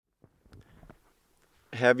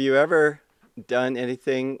Have you ever done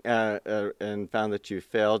anything and found that you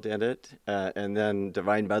failed in it, and then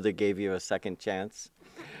Divine Mother gave you a second chance?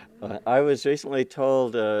 I was recently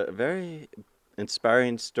told a very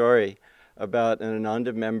inspiring story about an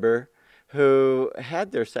Ananda member who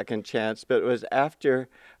had their second chance, but it was after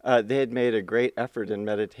they had made a great effort in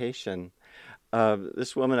meditation.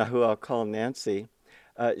 This woman, who I'll call Nancy,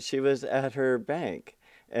 she was at her bank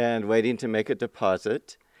and waiting to make a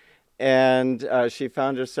deposit, and she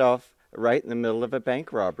found herself right in the middle of a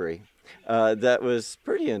bank robbery that was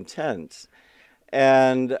pretty intense.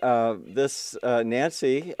 And this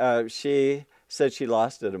Nancy, she said she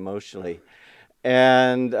lost it emotionally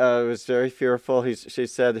and was very fearful. She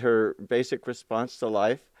said her basic response to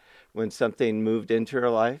life when something moved into her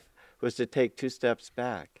life was to take two steps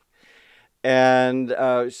back. And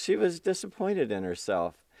she was disappointed in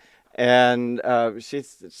herself. And she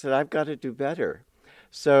said, I've got to do better.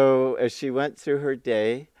 So as she went through her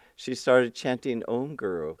day, she started chanting Om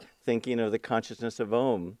Guru, thinking of the consciousness of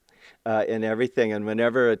Om in everything. And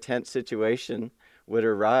whenever a tense situation would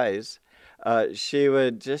arise, she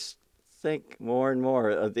would just think more and more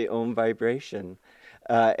of the Om vibration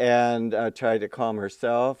and try to calm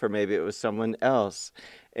herself, or maybe it was someone else.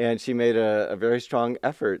 And she made a very strong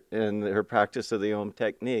effort in her practice of the Om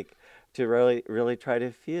technique to really try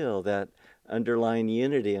to feel that underlying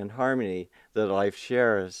unity and harmony that life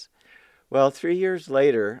shares. Well, 3 years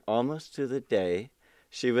later, almost to the day,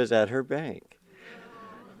 she was at her bank.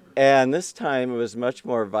 And this time it was much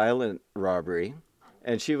more violent robbery,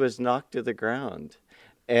 and she was knocked to the ground.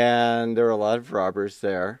 And there were a lot of robbers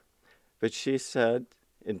there. But she said,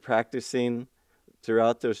 in practicing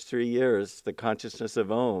throughout those 3 years the consciousness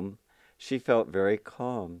of Om, she felt very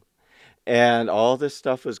calm. And all this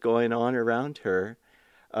stuff was going on around her,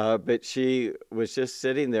 but she was just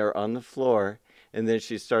sitting there on the floor, and then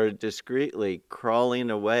she started discreetly crawling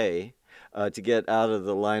away to get out of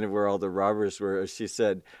the line of where all the robbers were. She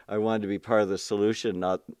said, I wanted to be part of the solution,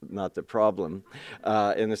 not the problem.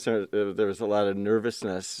 There was a lot of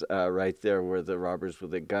nervousness right there where the robbers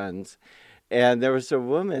with the guns. And there was a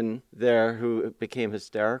woman there who became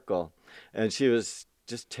hysterical, and she was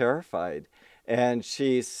just terrified. And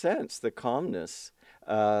she sensed the calmness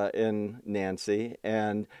in Nancy,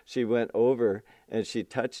 and she went over and she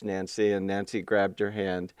touched Nancy, and Nancy grabbed her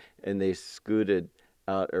hand, and they scooted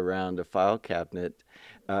out around a file cabinet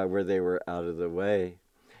where they were out of the way.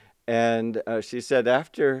 And she said,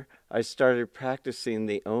 after I started practicing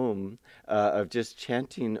the Om, of just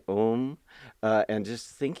chanting Om and just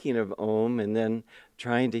thinking of Om and then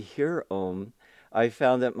trying to hear Om, I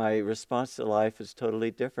found that my response to life is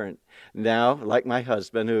totally different. Now, like my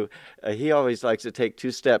husband, who he always likes to take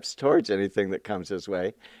two steps towards anything that comes his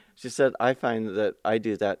way, she said, I find that I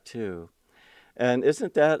do that too. And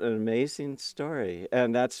isn't that an amazing story?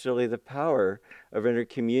 And that's really the power of inner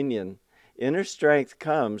communion. Inner strength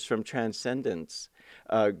comes from transcendence,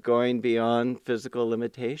 going beyond physical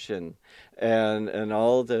limitation and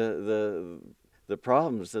all the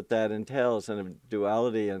problems that entails, and of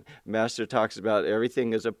duality. And Master talks about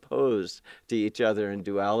everything is opposed to each other in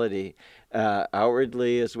duality,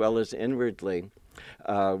 outwardly as well as inwardly,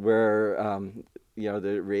 where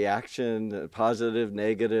the reaction, the positive,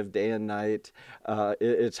 negative, day and night.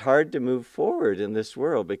 It's hard to move forward in this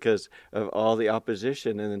world because of all the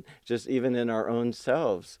opposition, and just even in our own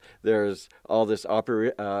selves, there's all this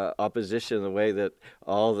opposition in the way that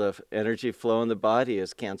all the energy flow in the body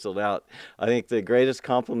is canceled out. I think the greatest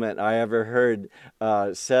compliment I ever heard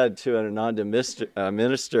said to an Ananda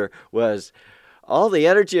minister was, all the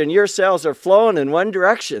energy in your cells are flowing in one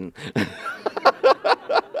direction.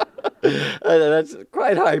 That's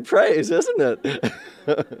quite high praise, isn't it?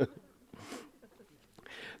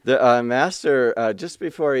 The Master, just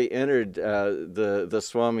before he entered the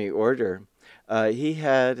Swami order, he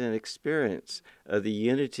had an experience of the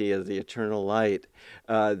unity of the eternal light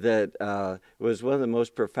that was one of the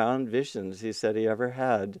most profound visions he said he ever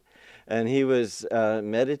had. And he was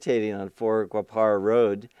meditating on 4 Gwapara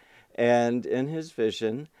Road, and in his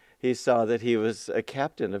vision, he saw that he was a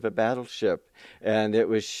captain of a battleship, and it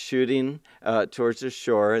was shooting towards the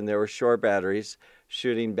shore, and there were shore batteries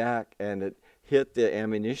shooting back, and it hit the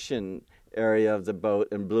ammunition area of the boat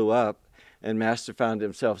and blew up, and Master found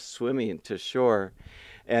himself swimming to shore.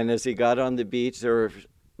 And as he got on the beach, there were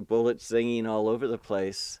bullets singing all over the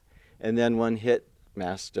place, and then one hit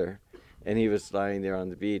Master, and he was lying there on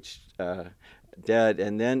the beach dead.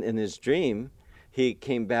 And then in his dream, he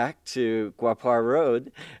came back to Gwapar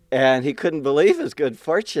Road, and he couldn't believe his good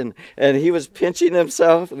fortune. And he was pinching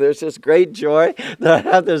himself, and there's this great joy that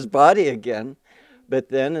I have this body again. But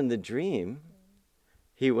then in the dream,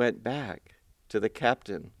 he went back to the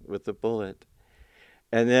captain with the bullet.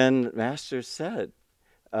 And then Master said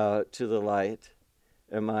to the light,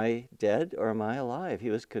 "Am I dead or am I alive?" He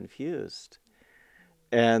was confused.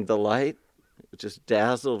 And the light just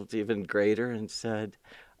dazzled even greater and said,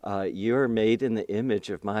 "You are made in the image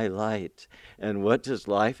of my light. And what does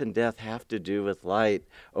life and death have to do with light?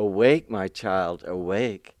 Awake, my child,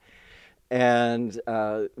 awake." And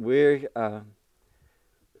we're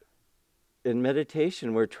in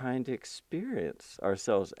meditation, we're trying to experience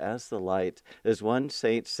ourselves as the light. As one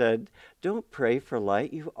saint said, "Don't pray for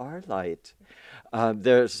light, you are light."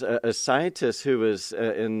 There's a scientist who was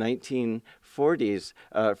in 1940s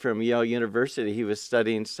from Yale University. He was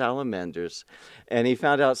studying salamanders, and he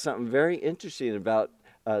found out something very interesting about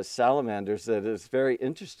salamanders that is very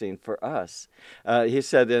interesting for us. He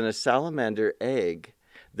said in a salamander egg,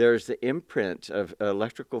 there's the imprint of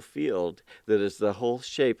electrical field that is the whole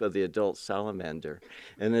shape of the adult salamander.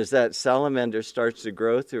 And as that salamander starts to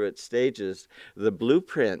grow through its stages, the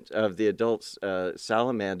blueprint of the adult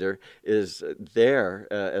salamander is there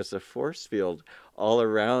as a force field all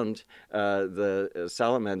around the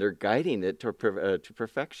salamander, guiding it to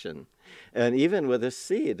perfection. And even with a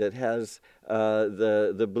seed, it has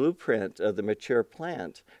the blueprint of the mature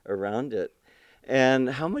plant around it.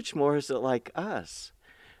 And how much more is it like us?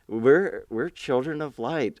 We're children of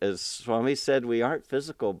light. As Swami said, we aren't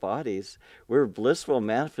physical bodies. We're blissful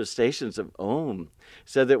manifestations of Om.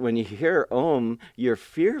 So that when you hear Om, you're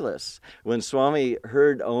fearless. When Swami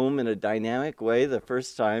heard Om in a dynamic way the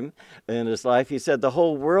first time in his life, he said the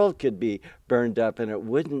whole world could be burned up and it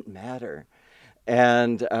wouldn't matter.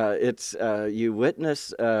 And you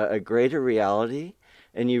witness a greater reality,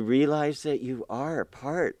 and you realize that you are a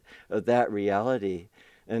part of that reality.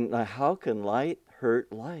 And how can light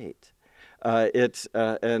hurt light?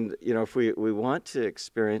 And if we want to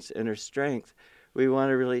experience inner strength, we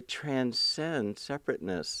want to really transcend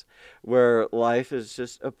separateness, where life is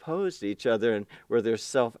just opposed to each other and where there's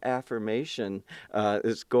self-affirmation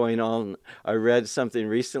is going on. I read something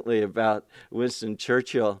recently about Winston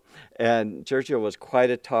Churchill, and Churchill was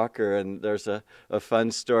quite a talker, and there's a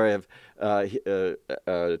fun story of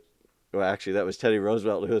well, actually, that was Teddy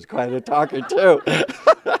Roosevelt, who was quite a talker, too.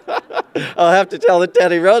 I'll have to tell the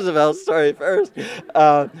Teddy Roosevelt story first.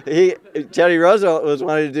 Teddy Roosevelt was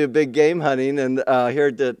wanting to do big game hunting, and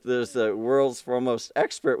heard that the world's foremost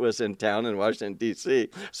expert was in town in Washington, D.C.,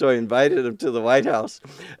 so he invited him to the White House.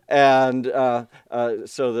 And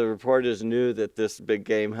so the reporters knew that this big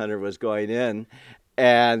game hunter was going in,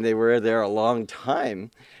 and they were there a long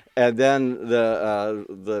time. And then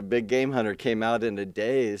the big game hunter came out in a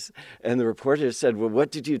daze, and the reporter said, "Well,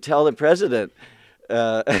 what did you tell the president?"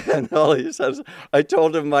 And all he says, "I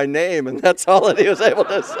told him my name," and that's all that he was able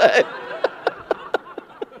to say.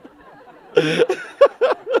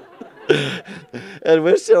 And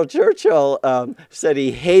Winston Churchill said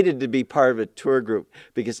he hated to be part of a tour group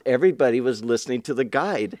because everybody was listening to the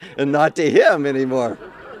guide and not to him anymore.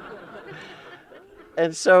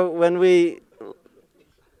 And so when we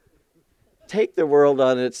take the world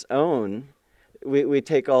on its own, we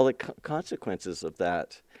take all the consequences of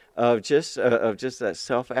that, of just that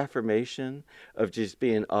self-affirmation, of just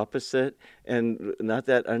being opposite, and not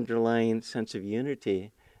that underlying sense of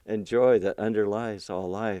unity and joy that underlies all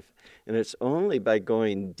life. And it's only by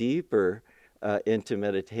going deeper into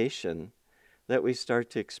meditation that we start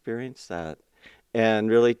to experience that and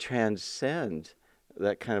really transcend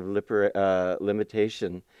that kind of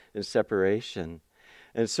limitation and separation.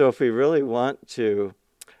 And so if we really want to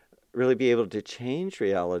really be able to change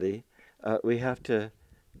reality, we have to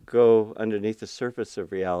go underneath the surface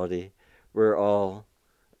of reality where all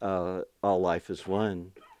life is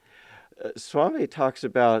one. Swami talks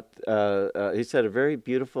about, he said a very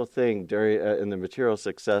beautiful thing in the Material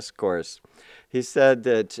Success course. He said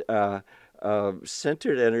that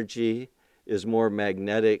centered energy is more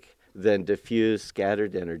magnetic than diffused,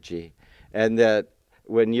 scattered energy, and that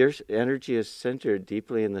when your energy is centered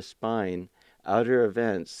deeply in the spine, outer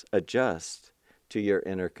events adjust to your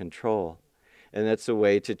inner control. And that's a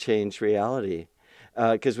way to change reality.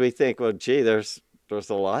 Because we think, well, gee, there's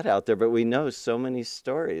a lot out there, but we know so many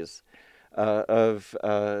stories of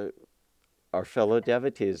our fellow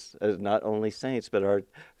devotees, as not only saints, but our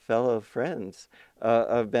fellow friends,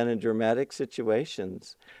 have been in dramatic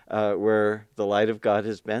situations where the light of God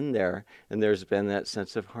has been there, and there's been that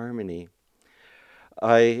sense of harmony.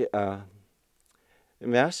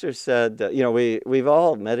 Master said that, we've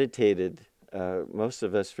all meditated, most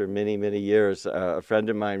of us, for many, many years. A friend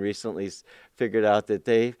of mine recently figured out that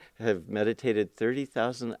they have meditated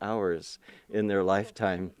 30,000 hours in their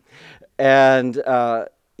lifetime. And,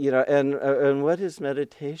 and what is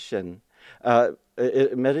meditation?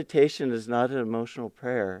 Meditation is not an emotional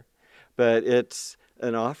prayer, but it's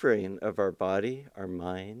an offering of our body, our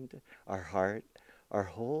mind, our heart, our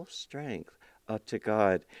whole strength up to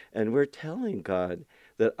God. And we're telling God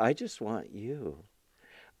that I just want you.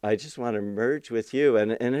 I just want to merge with you.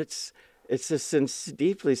 And it's a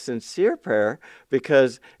deeply sincere prayer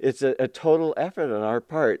because it's a total effort on our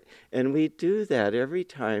part. And we do that every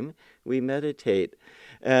time we meditate.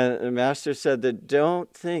 And the Master said that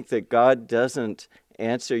don't think that God doesn't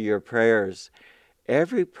answer your prayers.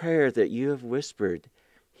 Every prayer that you have whispered,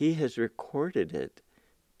 He has recorded it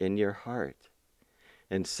in your heart.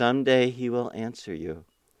 And someday He will answer you.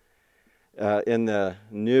 In the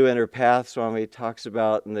New Inner Path, Swami talks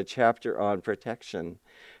about in the chapter on protection.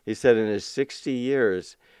 He said in his 60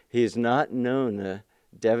 years, he's not known a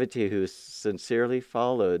devotee who sincerely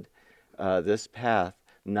followed this path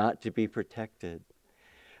not to be protected.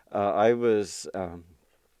 I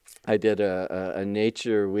did a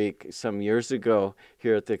nature week some years ago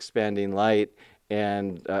here at the Expanding Light,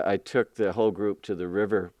 and I took the whole group to the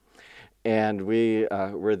river. And we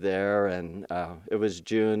were there, and it was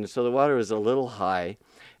June, so the water was a little high.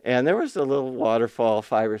 And there was a little waterfall,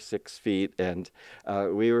 5 or 6 feet, and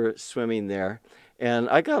we were swimming there. And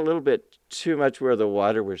I got a little bit too much where the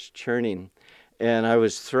water was churning, and I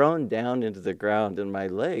was thrown down into the ground, and my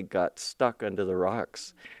leg got stuck under the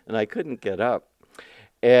rocks, and I couldn't get up.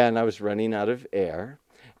 And I was running out of air,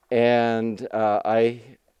 and I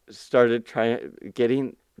started trying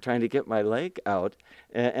to get my leg out,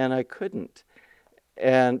 and I couldn't.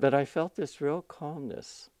 But I felt this real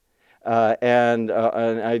calmness, and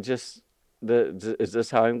I just, is this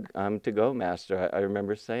how I'm to go, Master? I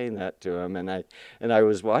remember saying that to him, and I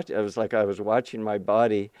was watching. I was like I was watching my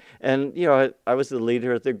body, and I was the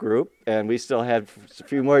leader of the group, and we still had a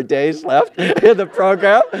few more days left in the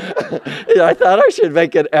program. I thought I should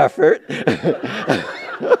make an effort.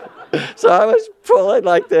 So I was pulling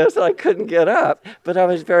like this, and I couldn't get up. But I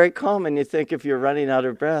was very calm, and you think if you're running out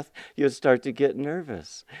of breath, you'd start to get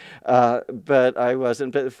nervous. But I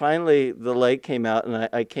wasn't. But finally, the leg came out, and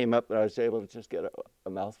I came up, and I was able to just get a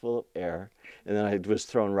mouthful of air. And then I was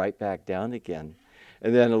thrown right back down again.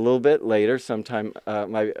 And then a little bit later, sometime,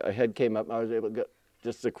 my head came up, and I was able to get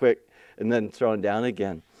just a quick, and then thrown down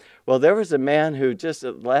again. Well, there was a man who just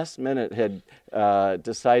at the last minute had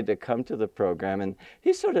decided to come to the program, and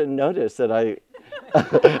he sort of noticed that I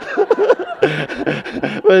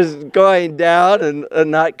was going down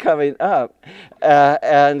and not coming up.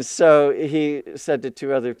 And so he said to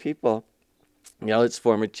 2 other people, let's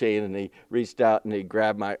form a chain, and he reached out and he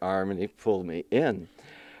grabbed my arm and he pulled me in.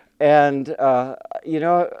 And,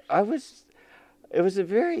 it was a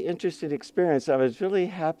very interesting experience. I was really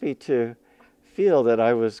happy to feel that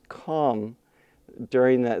I was calm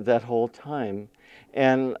during that whole time.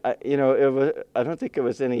 And, I don't think it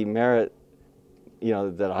was any merit,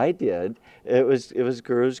 that I did. It was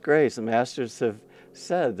Guru's grace. The Masters have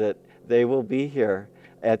said that they will be here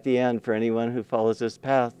at the end for anyone who follows this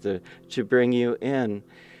path to bring you in.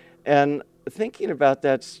 And thinking about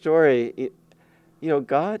that story,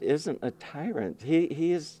 God isn't a tyrant.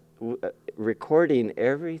 He is recording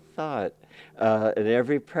every thought and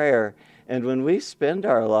every prayer. And when we spend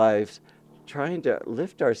our lives trying to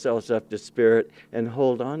lift ourselves up to Spirit and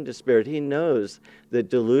hold on to Spirit, He knows that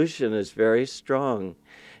delusion is very strong.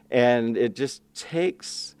 And it just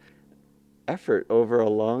takes effort over a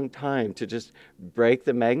long time to just break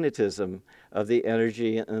the magnetism of the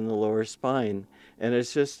energy in the lower spine. And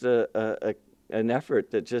it's just an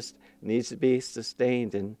effort that just needs to be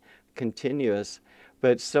sustained and continuous.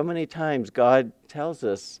 But so many times God tells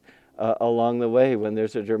us along the way when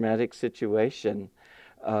there's a dramatic situation,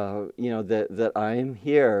 that I'm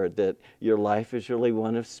here, that your life is really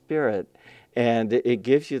one of Spirit. And it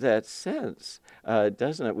gives you that sense,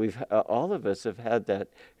 doesn't it? All of us have had that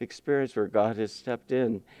experience where God has stepped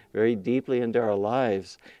in very deeply into our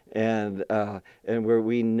lives, and where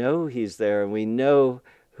we know He's there, and we know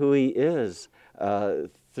who He is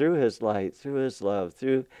through His light, through His love,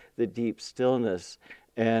 through the deep stillness.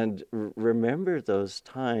 And remember those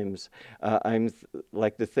times.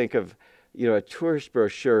 Like to think of, a tourist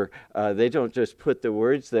brochure. They don't just put the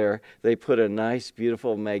words there. They put a nice,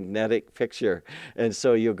 beautiful, magnetic picture. And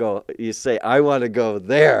so you say, I want to go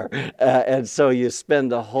there. And so you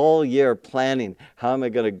spend the whole year planning, how am I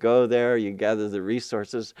going to go there? You gather the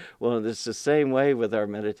resources. Well, it's the same way with our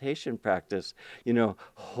meditation practice.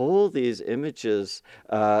 Hold these images,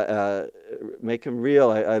 make them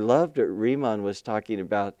real. I loved what Riemann was talking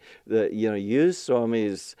about. Use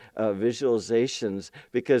Swami's visualizations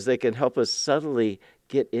because they can help us subtly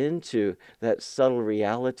get into that subtle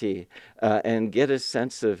reality and get a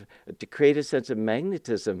sense of, to create a sense of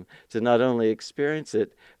magnetism, to not only experience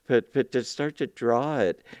it, but to start to draw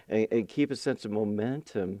it and keep a sense of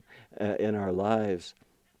momentum in our lives.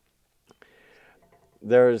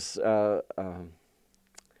 There's a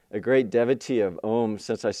great devotee of Om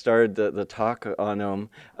since I started the talk on Om,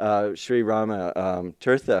 Sri Rama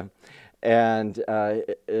Tirtha. And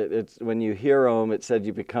it's when you hear Om, it said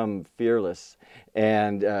you become fearless.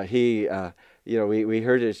 And we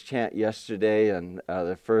heard his chant yesterday, and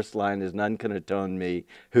the first line is, "None can atone me,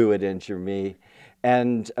 who would injure me?"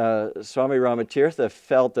 And Swami Ramatirtha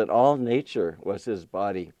felt that all nature was his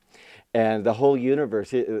body. And the whole universe,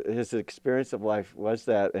 his experience of life was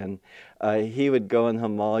that. And he would go in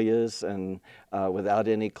Himalayas and without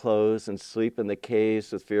any clothes and sleep in the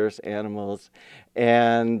caves with fierce animals.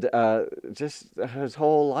 And just his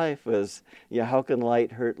whole life was, how can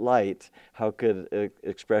light hurt light? How could an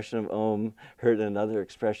expression of Om hurt another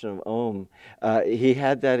expression of Om? He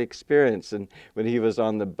had that experience. And when he was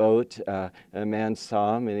on the boat, a man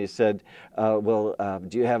saw him and he said, do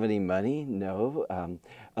you have any money? No.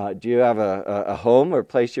 Do you have a home or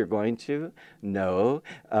place you're going to? No.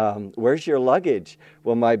 Where's your luggage?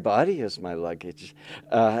 Well, my body is my luggage.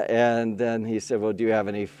 And then he said, well, do you have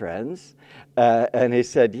any friends? And he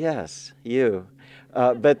said, yes, you.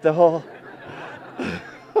 But the whole...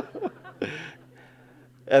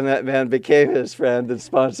 And that man became his friend and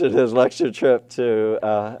sponsored his lecture trip to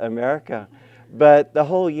America. But the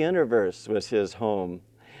whole universe was his home.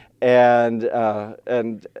 And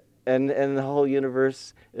the whole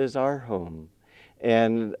universe is our home.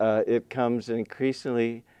 And it comes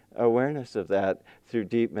increasingly awareness of that through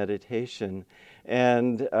deep meditation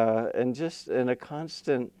and just in a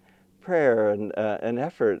constant prayer and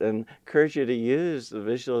effort, and encourage you to use the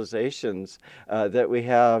visualizations that we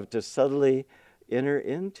have to subtly enter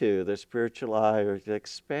into the spiritual eye, or to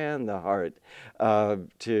expand the heart,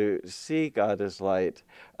 to see God as light.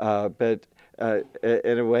 But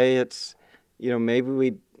in a way, it's, maybe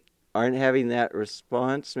we aren't having that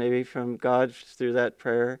response maybe from God through that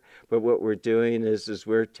prayer, but what we're doing is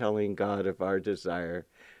we're telling God of our desire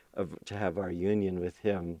to have our union with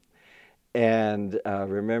Him. And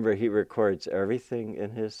remember, He records everything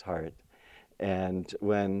in His heart. And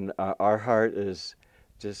when our heart is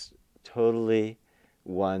just totally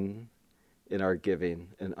one in our giving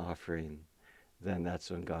and offering, then that's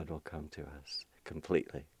when God will come to us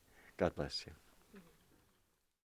completely. God bless you.